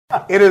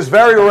It is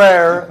very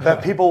rare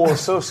that people will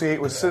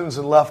associate with Sims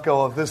and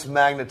Lefkoe of this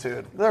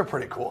magnitude. They're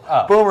pretty cool.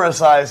 Boomer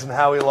Esiason and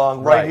Howie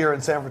Long right here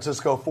in San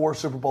Francisco for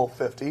Super Bowl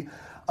 50.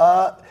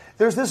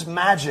 There's this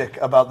magic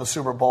about the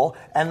Super Bowl,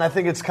 and I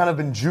think it's kind of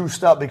been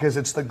juiced up because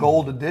it's the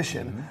gold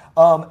edition.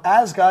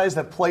 As guys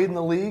that played in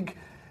the league,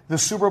 the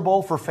Super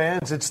Bowl for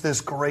fans, it's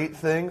this great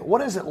thing.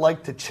 What is it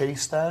like to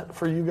chase that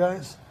for you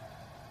guys?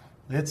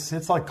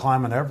 It's like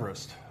climbing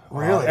Everest.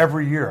 Really?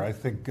 Every year, I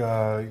think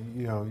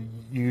you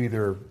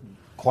either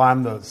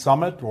climb the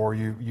summit or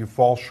you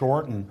fall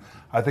short, and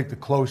I think the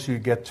closer you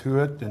get to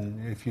it,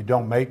 and if you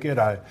don't make it,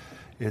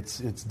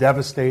 it's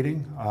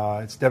devastating.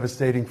 It's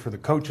devastating for the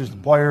coaches, the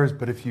players,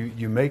 but if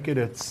you make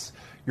it,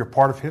 you're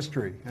part of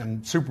history,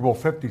 and Super Bowl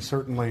 50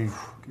 certainly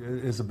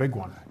is a big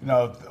one. You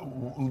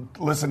know,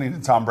 listening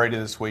to Tom Brady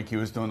this week, he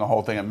was doing the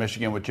whole thing at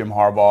Michigan with Jim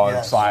Harbaugh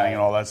and signing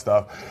and all that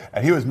stuff,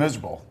 and he was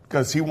miserable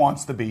because he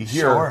wants to be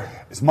here. Sure.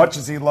 As much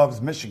as he loves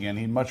Michigan,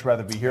 he'd much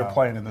rather be here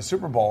playing in the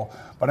Super Bowl.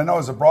 But I know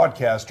as a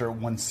broadcaster,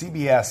 when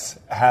CBS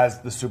has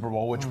the Super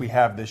Bowl, which we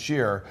have this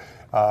year,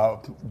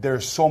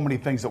 there's so many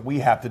things that we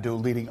have to do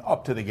leading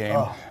up to the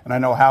game. And I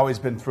know Howie's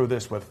been through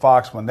this with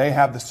Fox. When they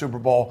have the Super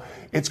Bowl,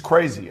 it's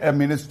crazy. I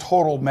mean, it's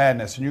total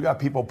madness. And you got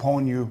people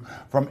pulling you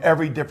from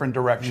every different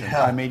direction.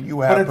 Yeah. I mean,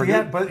 you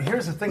have... But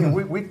here's the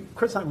thing.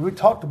 Chris and I, we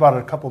talked about it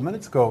a couple of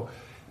minutes ago.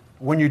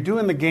 When you're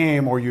doing the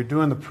game or you're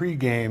doing the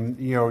pregame,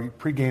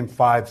 pregame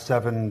 5,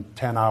 7,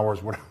 10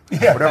 hours, whatever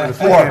the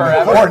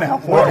four now.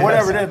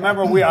 Whatever it is.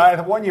 Remember,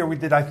 one year we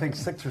did, I think,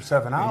 6 or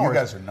 7 hours. You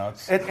guys are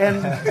nuts.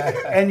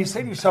 And you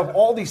say to yourself,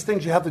 all these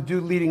things you have to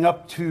do leading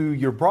up to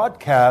your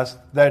broadcast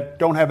that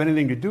don't have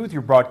anything to do with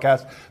your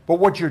broadcast, but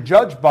what you're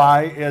judged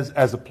by is,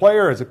 as a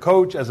player, as a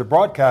coach, as a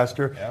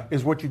broadcaster,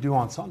 is what you do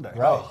on Sunday.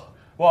 Right.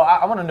 Well,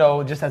 I want to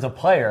know, just as a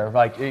player,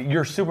 like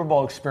your Super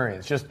Bowl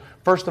experience. Just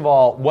first of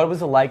all, what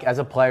was it like as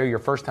a player, your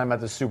first time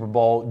at the Super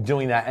Bowl,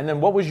 doing that? And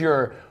then what was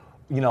your,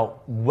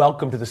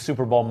 welcome to the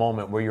Super Bowl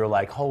moment where you're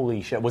like,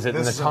 holy shit? Was it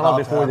in the tunnel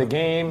before the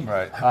game?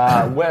 Right.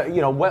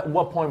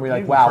 What point were you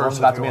like, wow, I'm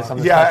about to be in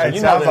something special? Yeah, it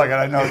sounds like it.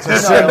 I know. It's a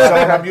Sims.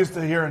 I'm used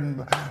to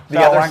hearing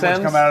the other language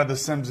Sims come out of the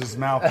Sims'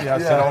 mouth.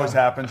 Yes, it always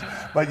happens.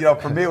 But,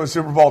 for me, it was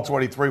Super Bowl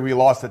 23. We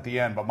lost at the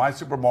end. But my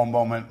Super Bowl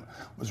moment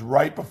was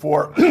right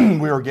before we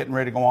were getting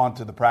ready to go on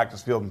to the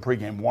practice field and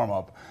pregame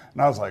warm-up.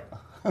 And I was like,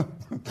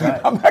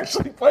 I'm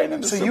actually playing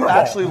in the Super Bowl. So you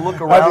actually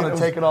look around and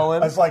take it all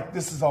in? I was like,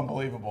 this is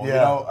unbelievable.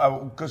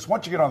 Because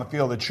once you get on the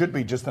field, it should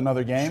be just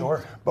another game.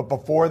 Sure. But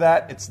before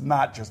that, it's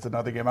not just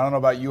another game. I don't know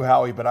about you,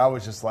 Howie, but I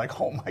was just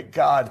like, oh my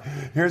God,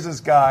 here's this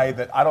guy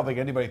that I don't think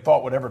anybody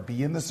thought would ever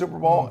be in the Super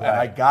Bowl, and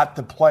I got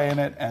to play in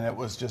it, and it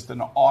was just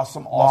an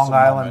awesome Long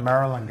Island, moment.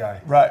 Maryland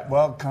guy. Right.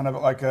 Well, kind of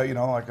like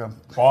a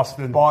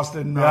Boston,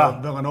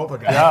 Villanova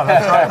guy. Yeah,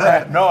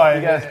 that's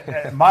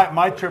right. No,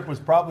 my trip was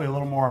probably a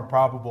little more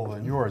improbable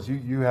than yours.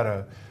 You had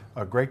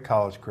a great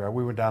college career.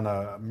 We went down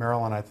to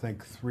Maryland, I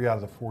think, 3 out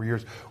of the 4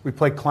 years. We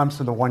played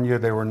Clemson the one year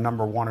they were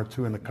number 1 or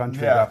 2 in the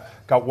country. Yeah.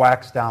 Got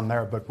waxed down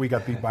there, but we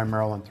got beat by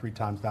Maryland 3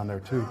 times down there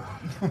too.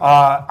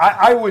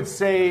 I would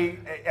say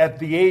at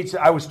the age,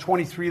 I was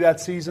 23 that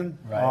season.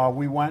 Right.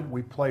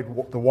 We played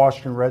the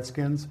Washington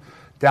Redskins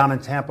down in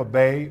Tampa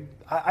Bay.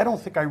 I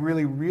don't think I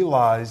really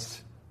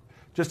realized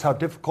just how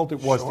difficult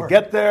it was to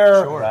get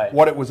there,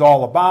 what it was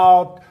all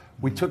about.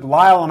 We took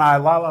Lyle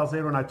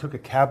Alzado and I took a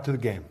cab to the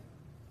game.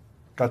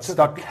 Got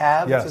stuck. A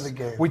cab to the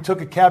game. We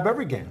took a cab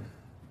every game.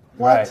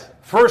 What? Right.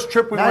 First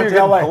trip we Now went you're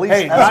to LA. getting police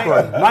Hey,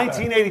 escort.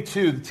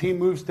 1982, the team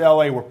moves to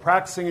LA. We're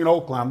practicing in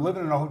Oakland. I'm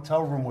living in a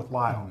hotel room with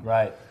Lyle.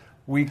 Right.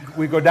 We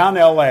go down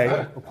to LA.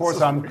 Of course,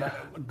 I'm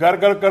gotta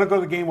go to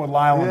the game with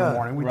Lyle in the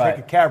morning. We take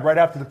a cab right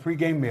after the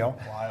pregame meal.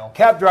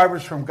 Cab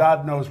driver's from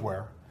God knows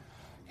where.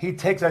 I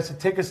said,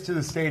 take us to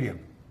the stadium.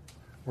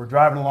 We're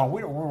driving along.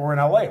 We're in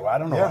LA. Well, I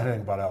don't know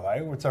anything about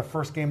LA. It's our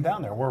first game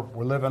down there.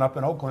 We're living up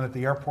in Oakland at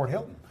the Airport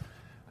Hilton.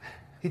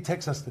 He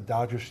takes us to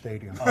Dodger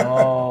Stadium.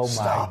 Oh,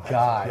 my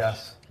God.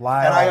 Yes.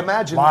 Lyle, And I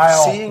imagine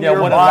seeing Yeah,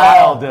 your what did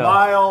Lyle, Lyle do?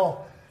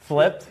 Lyle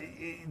Flipped?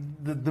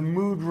 The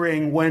mood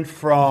ring went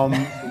from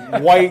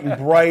white and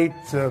bright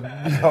to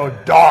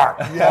dark,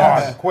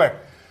 quick.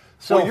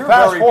 So well, you're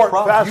fast very forward,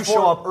 prompt. You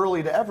show up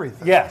early to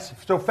everything. Yes.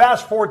 So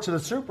fast forward to the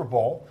Super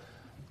Bowl.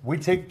 We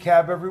take a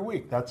cab every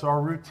week. That's our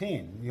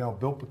routine.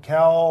 Bill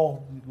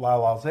Pickel,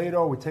 Lyle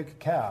Alzado, we take a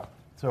cab.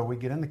 So we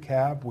get in the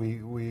cab.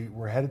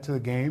 We're headed to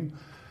the game.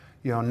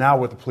 Now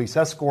with the police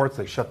escorts,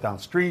 they shut down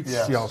streets,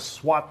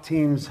 SWAT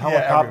teams,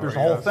 helicopters, the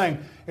whole thing.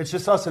 It's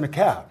just us in a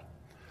cab.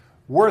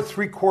 We're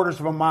 3/4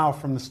 of a mile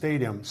from the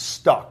stadium,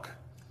 stuck.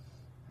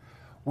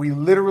 We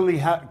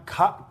literally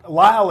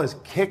Lyle is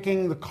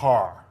kicking the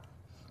car.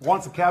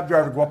 Wants the cab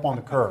driver to go up on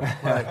the curb.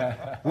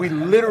 We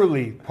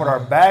literally put our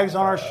bags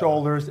on our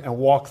shoulders and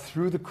walk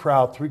through the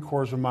crowd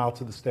 3/4 of a mile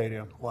to the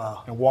stadium.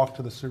 Wow. And walk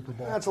to the Super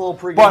Bowl. That's a little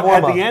pregame But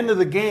warm-up. at the end of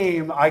the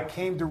game, I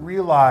came to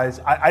realize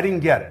I didn't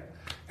get it.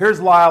 Here's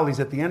Lyle. He's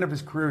at the end of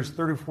his career. He's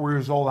 34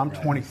 years old. I'm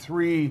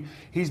 23.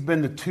 He's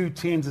been to 2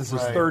 teams. This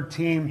is his 3rd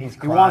team.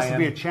 He wants to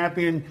be a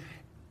champion.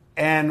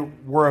 And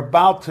we're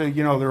about to,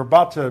 they're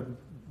about to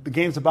the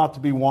game's about to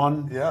be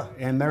won. Yeah.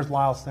 And there's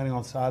Lyle standing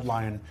on the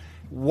sideline.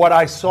 What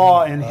I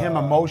saw in him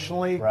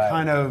emotionally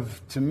kind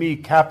of, to me,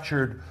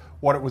 captured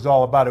what it was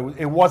all about.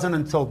 It wasn't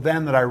until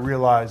then that I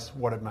realized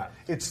what it meant.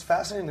 It's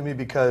fascinating to me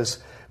because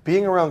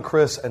being around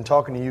Chris and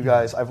talking to you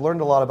guys, I've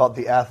learned a lot about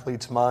the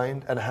athlete's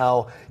mind and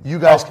how you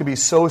guys can be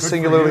so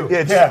singularly.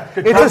 It's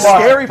a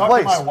scary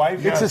place.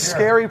 It's a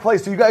scary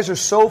place. You guys are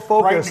so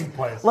focused.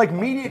 Like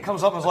media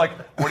comes up and is like,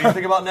 "What do you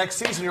think about next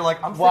season?" You're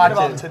like, "I'm thinking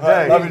about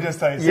today." Let me just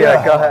tell you.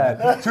 Yeah, go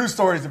ahead. 2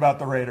 stories about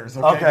the Raiders.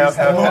 Okay. These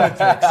lunatics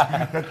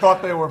that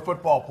thought they were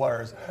football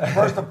players.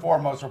 First and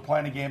foremost, we're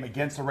playing a game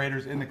against the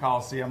Raiders in the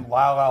Coliseum.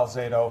 Lyle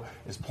Alzado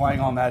is playing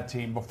on that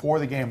team. Before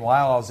the game,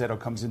 Lyle Alzado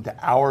comes into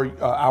our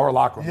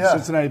locker room.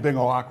 Cincinnati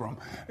Bingo locker room.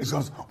 He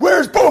goes,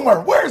 "Where's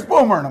Boomer? Where's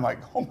Boomer?" And I'm like,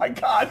 "Oh my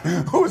God,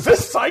 who is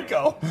this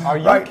psycho?" Are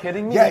you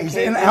kidding me? Yeah, he's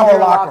in our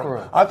locker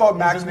room. I thought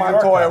Max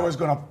Montoya was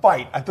going to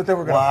fight. I thought they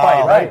were going to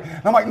fight, right?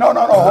 And I'm like, no,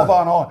 hold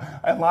on.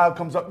 And Lyle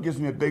comes up and gives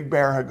me a big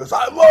bear hug. Goes,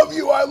 I love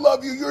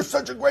you. You're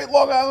such a great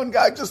Long Island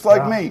guy, just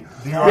like me.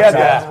 We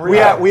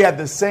had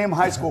the same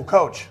high school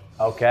coach.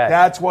 Okay.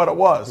 That's what it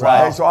was.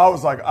 Right. Okay? So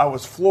I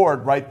was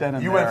floored right then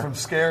and there. You went from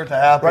scared to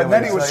happy. Right, and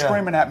then he was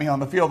screaming at me on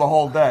the field the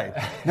whole day.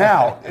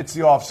 Now, it's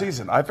the off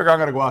season. I figure I'm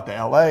going to go out to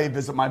L.A.,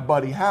 visit my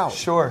buddy Howie.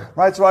 Sure.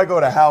 Right, so I go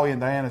to Howie and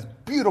Diana's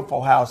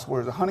beautiful house.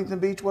 Where is it? Huntington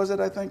Beach, was it,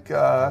 I think?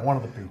 One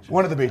of the beaches.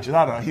 One of the beaches.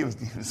 I don't know. He was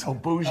so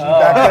bougie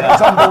back then.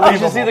 It's unbelievable. You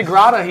should see the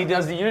grotto he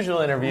does the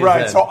usual interviews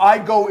Right, in. so I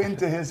go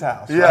into his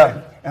house. Yeah.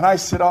 Right? And I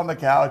sit on the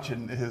couch,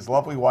 and his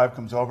lovely wife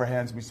comes over,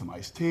 hands me some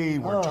iced tea.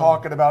 We're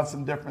talking about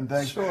some different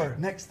things. Sure.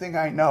 Next thing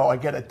I know, I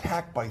get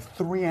attacked by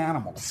 3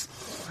 animals.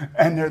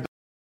 And they're the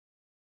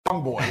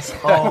long boys.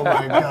 Oh,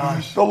 my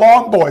gosh. The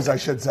long boys, I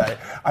should say.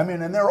 I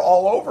mean, and they're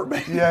all over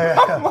me. Yeah.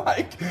 I'm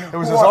like, it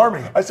was his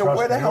army. I said,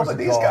 where the hell was did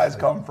these guys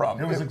come from?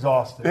 It was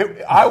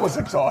exhausted. I was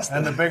exhausted.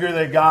 And the bigger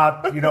they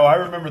got, I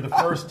remember the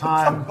first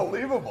time.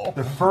 Unbelievable.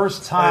 The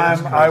first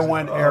time I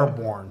went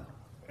airborne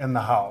in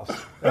the house,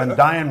 and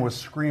Diane was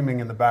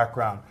screaming in the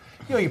background.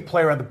 You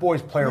play around, the boys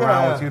play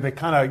around with you. They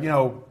kind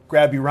of,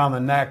 grab you around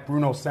the neck,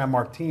 Bruno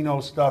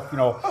Sammartino stuff,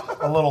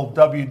 a little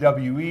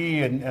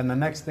WWE, and the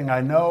next thing I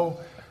know,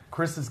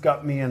 Chris has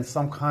got me in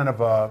some kind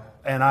of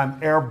and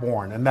I'm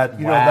airborne, and that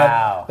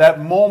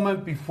that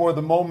moment before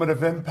the moment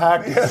of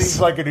impact, it seems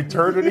like an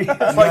eternity. It's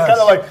like kind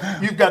of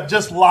like you've got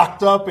just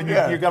locked up, and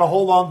you got to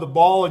hold on to the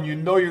ball, and you're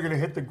going to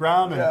hit the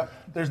ground, and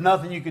there's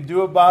nothing you could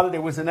do about it.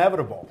 It was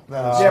inevitable.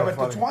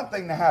 But it's one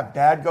thing to have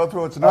Dad go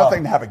through. It's another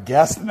thing to have a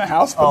guest in the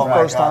house for the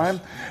first time.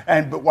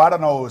 But I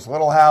don't know, it was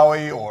little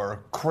Howie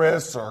or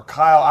Chris or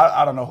Kyle.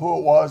 I don't know who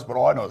it was, but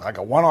all I know is I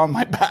got one on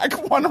my back,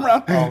 one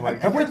around. Oh my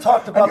God. Have we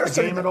talked about the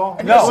game at all?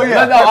 No.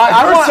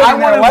 I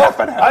want to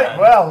laughing at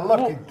well,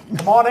 look,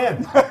 come on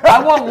in.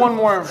 I want one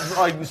more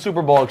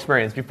Super Bowl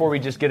experience before we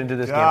just get into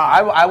this game.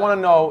 I want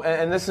to know,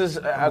 and this is,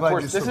 of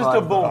course, this is to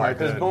Boomer,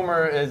 because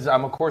Boomer is,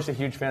 I'm of course a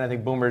huge fan. I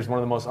think Boomer is one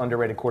of the most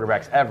underrated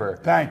quarterbacks ever.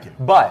 Thank you.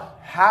 But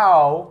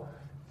how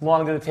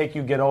long did it take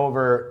you to get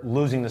over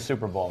losing the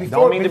Super Bowl?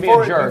 Don't mean to be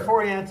a jerk.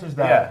 Before he answers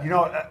that,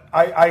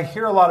 I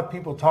hear a lot of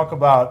people talk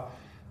about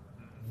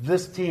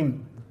this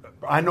team.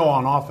 I know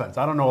on offense.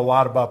 I don't know a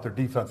lot about their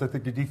defense. I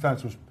think the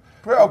defense was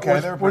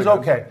okay. Was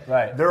okay.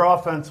 Right. Their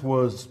offense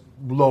was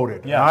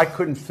loaded. Yeah. And I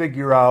couldn't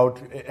figure out,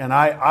 and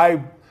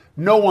I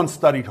no one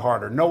studied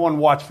harder. No one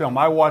watched film.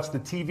 I watched the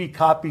TV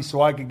copy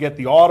so I could get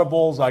the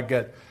audibles. I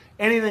get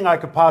anything I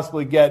could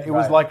possibly get. It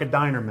was like a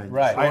diner menu.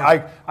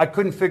 Right. I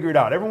couldn't figure it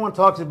out. Everyone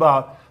talks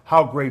about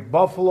how great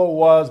Buffalo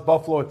was.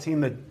 Buffalo, a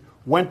team that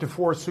went to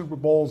 4 Super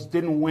Bowls,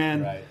 didn't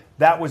win. Right.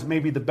 That was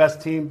maybe the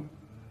best team.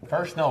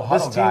 First no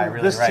huddle guy,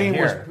 really, this right team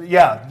here.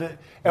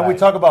 Was, we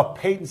talk about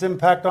Peyton's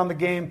impact on the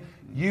game.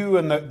 You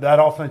and that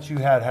offense you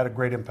had a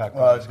great impact.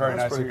 Well, it's very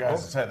nice of you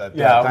guys to say that.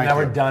 Yeah, now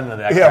we're done with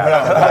that.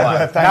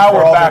 Now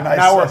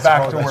we're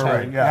back to where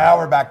we're. Now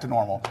we're back to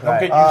normal. Don't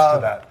get used to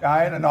that.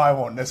 I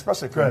won't,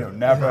 especially for you.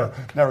 Never,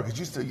 because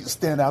you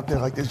stand out there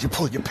like this. You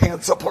pull your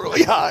pants up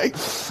really high,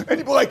 and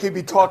you'd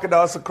be talking to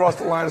us across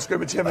the line of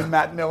scrimmage. Him and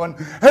Matt Millen.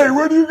 Hey,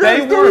 what are you guys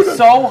doing? They were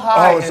so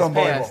high in his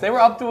pants. They were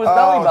up to his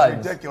belly buttons.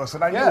 It's ridiculous,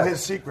 and I knew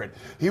his secret.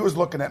 He was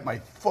looking at my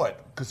foot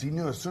because he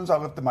knew as soon as I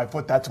lifted my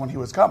foot, that's when he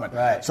was coming.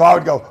 Right. So I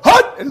would go, hut!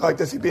 And like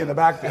this, he'd be in the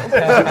backfield.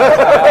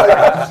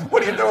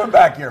 What are you doing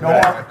back here,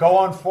 man? Go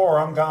on 4,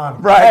 I'm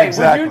gone. Right, hey,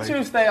 exactly. Would you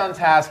two stay on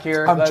task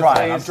here? I'm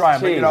trying.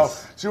 Jeez. But,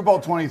 Super Bowl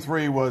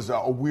 23 was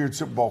a weird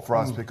Super Bowl for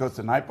us because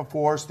the night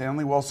before,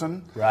 Stanley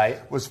Wilson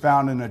was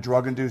found in a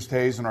drug-induced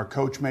haze, and our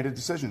coach made a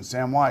decision,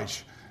 Sam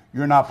Weish.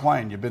 You're not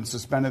playing. You've been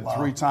suspended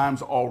 3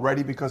 times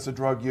already because of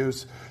drug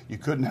use. You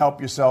couldn't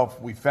help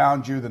yourself. We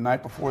found you the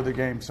night before the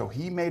game. So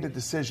he made a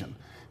decision.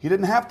 He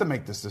didn't have to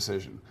make this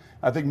decision.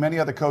 I think many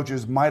other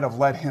coaches might have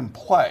let him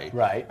play.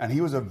 Right. And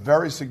he was a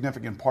very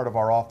significant part of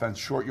our offense,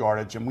 short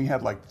yardage. And we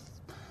had like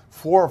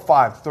 4 or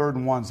 5 third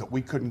and ones that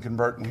we couldn't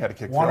convert, and we had to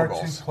kick field goals. 1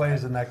 or 2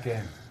 plays in that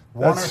game.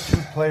 1 or 2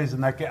 plays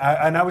in that game.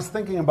 And I was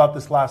thinking about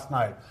this last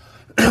night.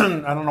 I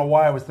don't know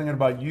why I was thinking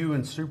about you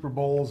and Super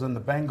Bowls and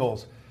the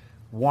Bengals.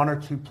 one or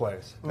two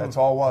plays. That's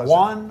all it was.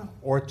 One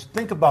or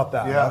think about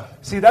that. Yeah.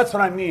 See, that's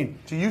what I mean.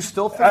 Do you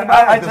still think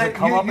about it? Does it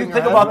come up in you your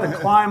think head? about the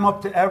climb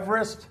up to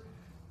Everest.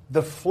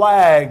 The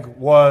flag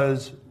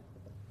was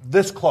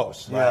this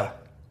close. Yeah.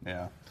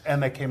 Yeah.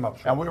 And they came up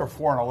short. And we were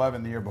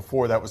 4-11 the year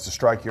before. That was the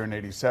strike year in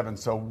 '87.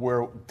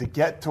 So to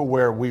get to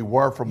where we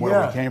were from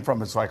where we came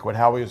from, it's like what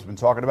Howie has been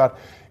talking about.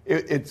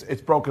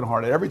 It's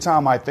brokenhearted. Every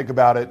time I think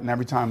about it, and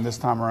every time this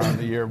time around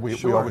the year, we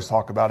always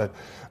talk about it.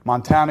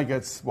 Montana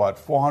gets,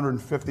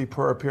 450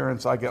 per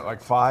appearance. I get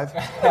like 5.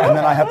 And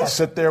then I have to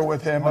sit there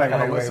with him, and I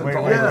got to listen to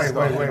all this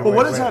stuff. But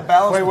what is that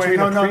balance between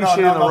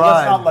appreciating the Let's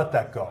ride? not let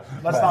that go.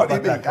 Let's not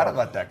let that go. Got to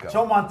let that go.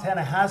 Joe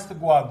Montana has to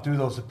go out and do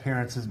those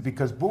appearances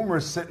because Boomer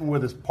is sitting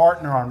with his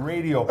partner on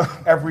radio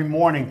every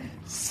morning,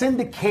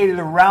 syndicated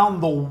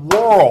around the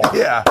world.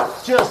 Yeah.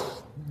 Just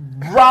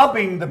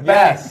robbing the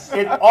bank. Yes.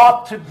 It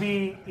ought to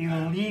be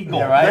illegal.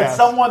 Yeah, right. That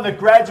someone that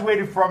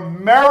graduated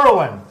from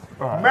Maryland,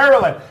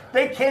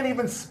 they can't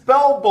even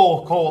spell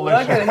Bull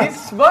Coalition. Look at it.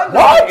 He's sweating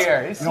over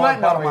here. He's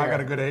sweating over I here.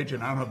 got a good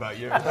agent. I don't know about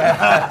you.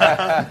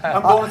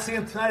 I'm going to see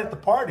him tonight at the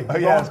party. Oh,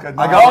 yeah, it's good. You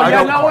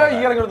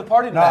got to go to the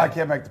party No, tonight. I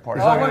can't make the party.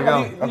 Oh, what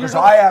about you? Because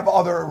I have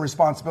other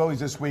responsibilities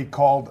this week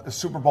called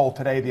Super Bowl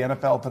today. The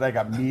NFL today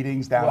got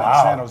meetings down in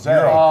San Jose.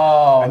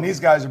 And these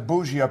guys are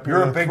bougie up here.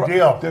 You're a big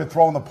deal. They're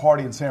throwing the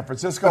party in San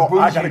Francisco.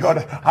 I got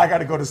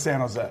to go to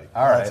San Jose.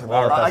 All right.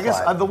 I guess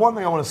the one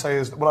thing I want to say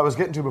is what I was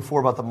getting to before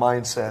about the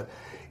mindset.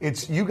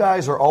 It's you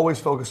guys are always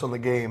focused on the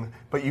game,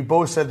 but you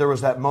both said there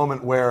was that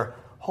moment where,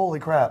 holy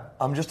crap,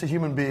 I'm just a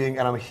human being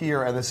and I'm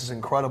here and this is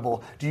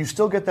incredible. Do you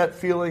still get that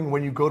feeling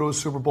when you go to a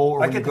Super Bowl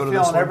or when you go to this one? I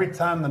get the feeling every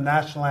time the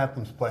national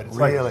anthem's played. It's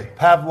Really? like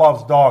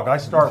Pavlov's dog. I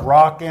start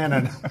rocking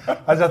and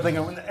I start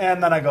thinking,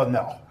 and then I go,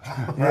 no.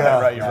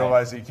 Right. You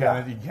realize that you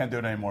can't do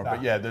it anymore.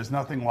 But yeah, there's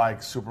nothing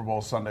like Super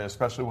Bowl Sunday,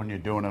 especially when you're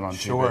doing it on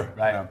TV.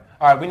 Right. Yeah.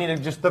 All right, we need to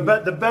just...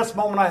 The best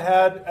moment I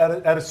had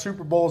at a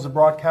Super Bowl as a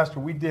broadcaster,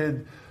 we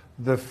did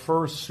the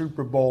first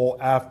Super Bowl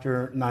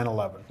after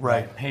 9/11.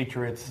 Right.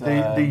 Patriots. The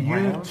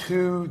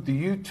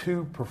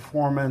U2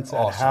 performance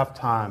at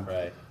halftime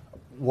Right.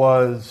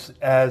 was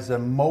as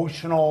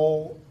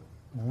emotional,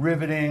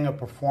 riveting a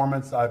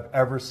performance I've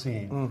ever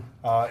seen.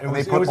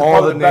 They put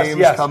all the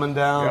names coming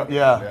down.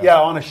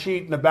 Yeah, on a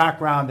sheet in the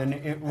background, and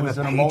it was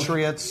the an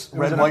Patriots,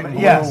 emotion. red, white, and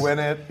blue win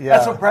it. Yeah.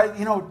 That's what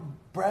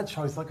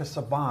Bradshaw is like a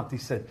savant. He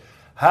said,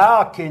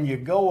 "How can you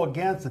go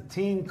against a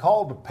team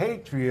called the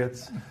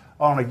Patriots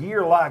on a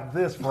year like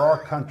this for our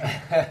country?"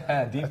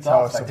 Deep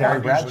thoughts like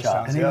Terry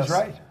Bradshaw. And he was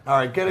right. All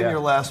right, get in your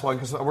last one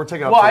because we're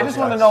taking up. Well, I just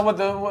want to know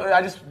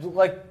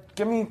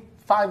give me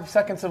 5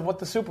 seconds of what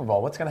the Super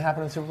Bowl. What's going to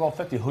happen in Super Bowl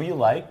 50? Who you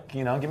like?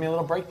 Give me a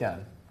little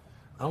breakdown.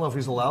 I don't know if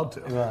he's allowed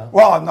to.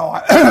 Well,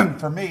 no.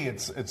 For me,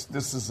 it's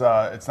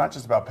not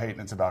just about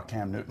Peyton. It's about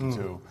Cam Newton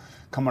too,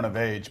 coming of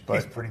age. But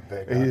He's pretty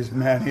big.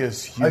 He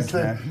is huge,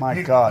 man.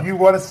 My God. You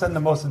want to send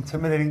the most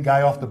intimidating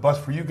guy off the bus.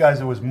 For you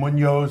guys, it was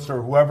Munoz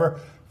or whoever.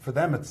 For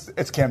them, it's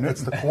Cam Newton.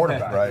 It's the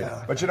quarterback. Right.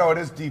 Yeah. But it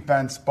is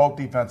defense. Both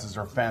defenses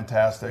are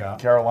fantastic. Yeah.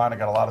 Carolina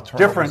got a lot of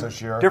turnovers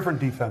this year. Different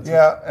defenses.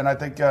 Yeah, and I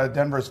think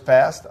Denver's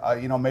fast.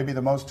 Maybe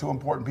the most two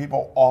important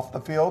people off the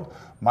field,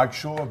 Mike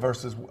Shula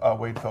versus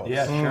Wade Phillips.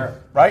 Yeah, sure.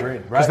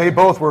 Right? Because they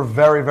both were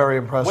very, very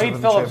impressive. Wade in the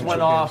Phillips went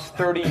championship off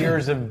 30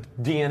 years of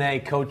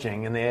DNA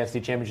coaching in the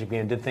AFC Championship game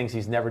and did things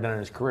he's never done in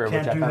his career,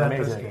 Can't which I do found that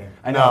this amazing. game.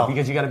 I know,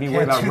 because you got to be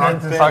worried about do run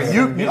that this fits.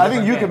 game. I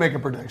think you can make a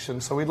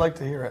prediction, so we'd like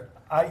to hear it.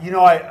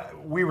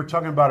 We were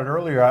talking about it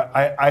earlier.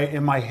 I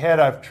in my head,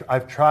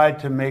 I've tried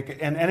to make it,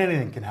 and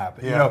anything can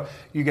happen. Yeah.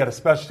 You got a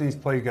special teams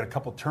play, you got a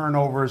couple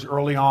turnovers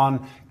early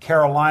on.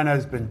 Carolina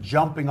has been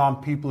jumping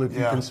on people. If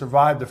you can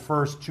survive the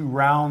first 2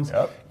 rounds,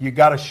 you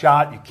got a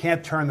shot. You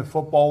can't turn the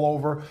football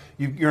over.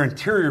 Your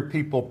interior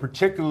people,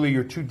 particularly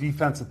your 2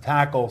 defensive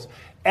tackles,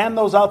 and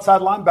those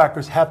outside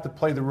linebackers have to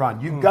play the run.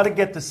 You've got to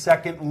get to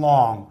second and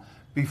long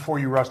before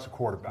you rush the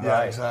quarterback.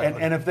 Yeah,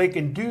 exactly. And if they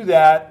can do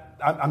that,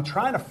 I'm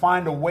trying to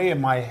find a way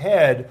in my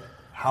head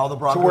how the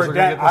Broncos are going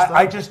to get this done.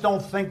 I just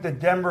don't think that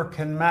Denver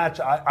can match.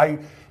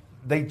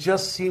 They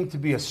just seem to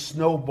be a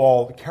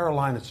snowball.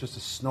 Carolina's just a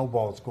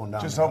snowball that's going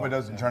down. Just hope it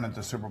doesn't turn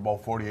into Super Bowl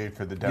 48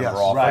 for the Denver Yes,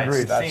 offense. right.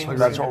 Agreed.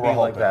 That's what we're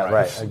hoping.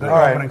 Right. The All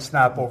right. opening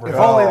snap over. If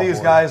only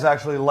these guys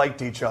actually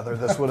liked each other,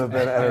 this would have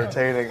been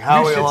entertaining.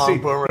 Howie along,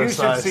 Boomer You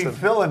should see Esiason.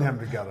 Phil and him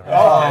together.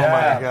 Oh,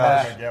 my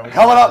gosh.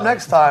 Coming up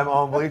next time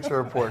on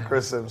Bleacher Report,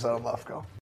 Chris Sims on Lefkoe.